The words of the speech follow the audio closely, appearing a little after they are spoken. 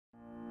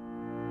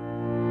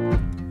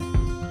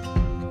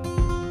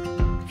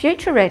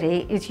Future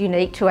Ready is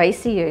unique to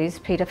ACU's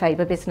Peter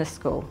Faber Business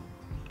School.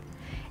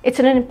 It's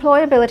an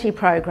employability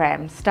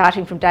program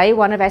starting from day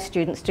one of our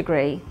students'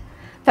 degree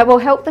that will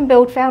help them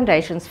build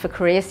foundations for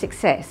career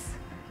success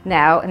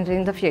now and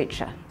in the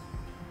future.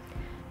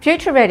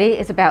 Future Ready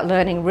is about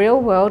learning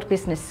real-world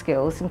business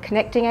skills and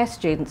connecting our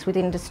students with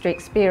industry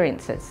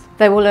experiences.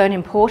 They will learn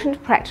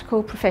important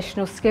practical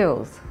professional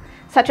skills,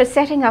 such as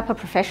setting up a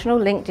professional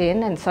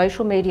LinkedIn and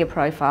social media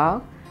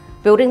profile,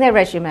 building their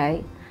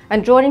resume,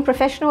 and joining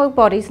professional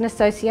bodies and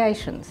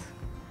associations.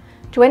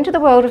 To enter the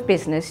world of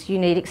business, you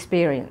need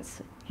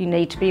experience. You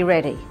need to be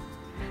ready.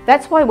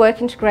 That's why work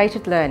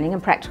integrated learning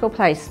and practical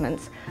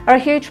placements are a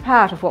huge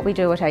part of what we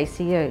do at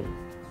ACU.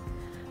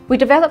 We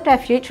developed our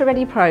Future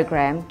Ready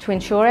program to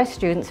ensure our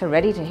students are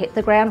ready to hit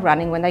the ground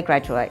running when they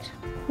graduate.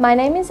 My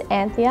name is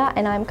Anthea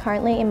and I'm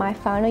currently in my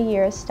final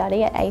year of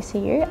study at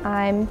ACU.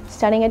 I'm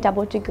studying a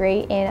double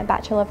degree in a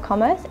Bachelor of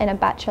Commerce and a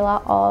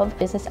Bachelor of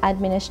Business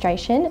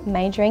Administration,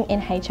 majoring in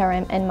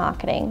HRM and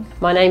Marketing.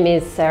 My name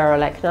is Sarah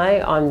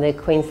Olekno. I'm the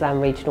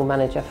Queensland Regional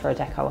Manager for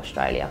Adecco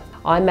Australia.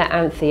 I met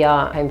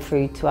Anthea, came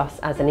through to us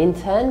as an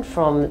intern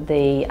from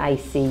the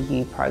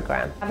ACU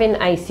program. Having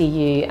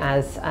ACU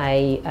as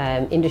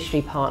an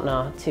industry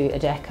partner to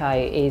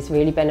Adecco is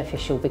really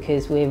beneficial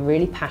because we're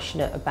really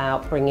passionate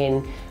about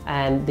bringing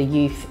the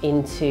youth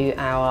into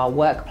our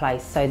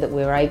workplace so that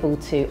we're able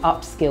to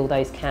upskill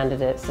those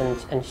candidates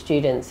and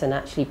students and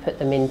actually put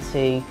them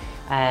into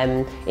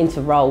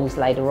roles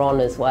later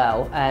on as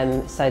well,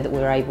 so that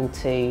we're able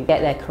to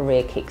get their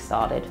career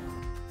kick-started.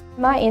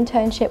 My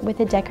internship with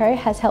Adecco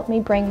has helped me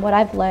bring what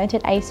I've learned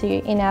at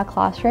ACU in our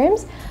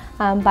classrooms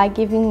by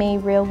giving me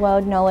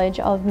real-world knowledge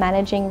of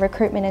managing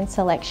recruitment and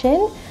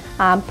selection,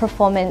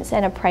 performance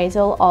and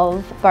appraisal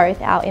of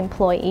both our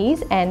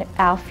employees and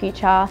our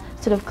future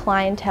sort of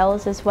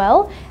clienteles as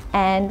well,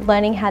 and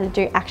learning how to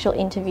do actual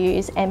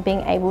interviews and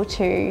being able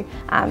to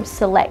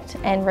select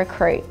and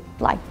recruit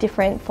like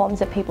different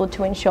forms of people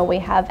to ensure we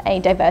have a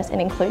diverse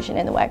and inclusion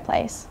in the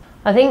workplace.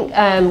 I think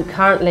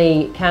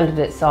currently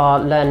candidates are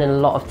learning a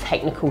lot of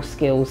technical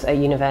skills at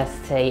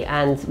university,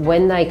 and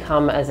when they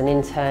come as an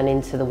intern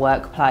into the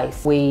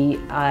workplace, we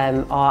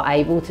are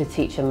able to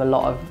teach them a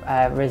lot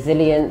of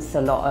resilience,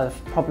 a lot of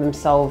problem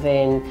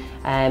solving,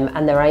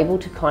 and they're able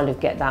to kind of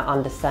get that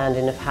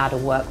understanding of how to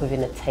work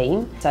within a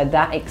team. So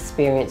that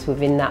experience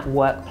within that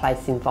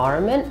workplace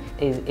environment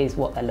is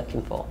what they're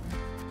looking for.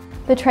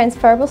 The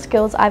transferable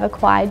skills I've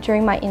acquired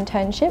during my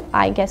internship,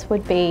 I guess,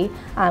 would be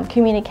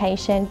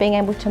communication, being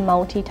able to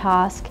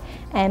multitask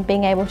and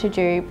being able to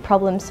do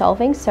problem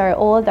solving. So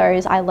all of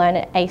those I learned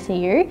at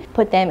ACU,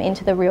 put them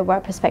into the real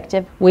world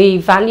perspective. We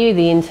value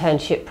the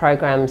internship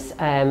programs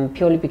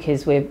purely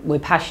because we're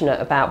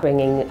passionate about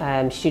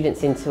bringing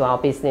students into our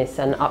business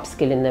and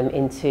upskilling them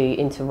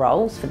into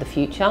roles for the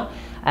future.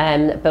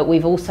 But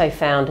we've also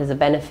found as a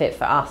benefit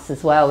for us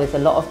as well is a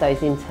lot of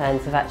those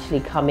interns have actually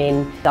come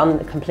in,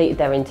 completed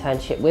their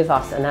internship with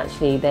us and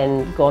actually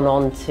then gone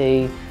on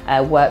to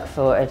work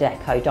for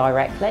Adecco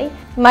directly.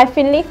 My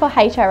affinity for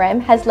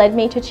HRM has led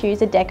me to choose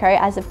Adecco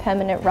as a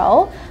permanent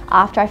role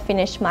after I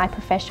finished my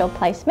professional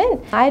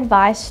placement. My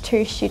advice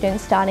to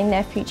students starting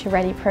their Future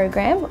Ready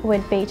program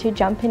would be to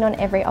jump in on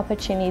every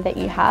opportunity that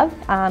you have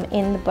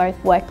in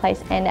both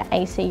workplace and at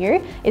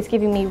ACU. It's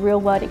giving me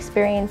real world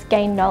experience,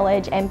 gain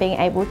knowledge and being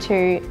able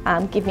to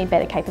give me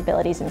better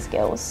capabilities and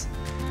skills.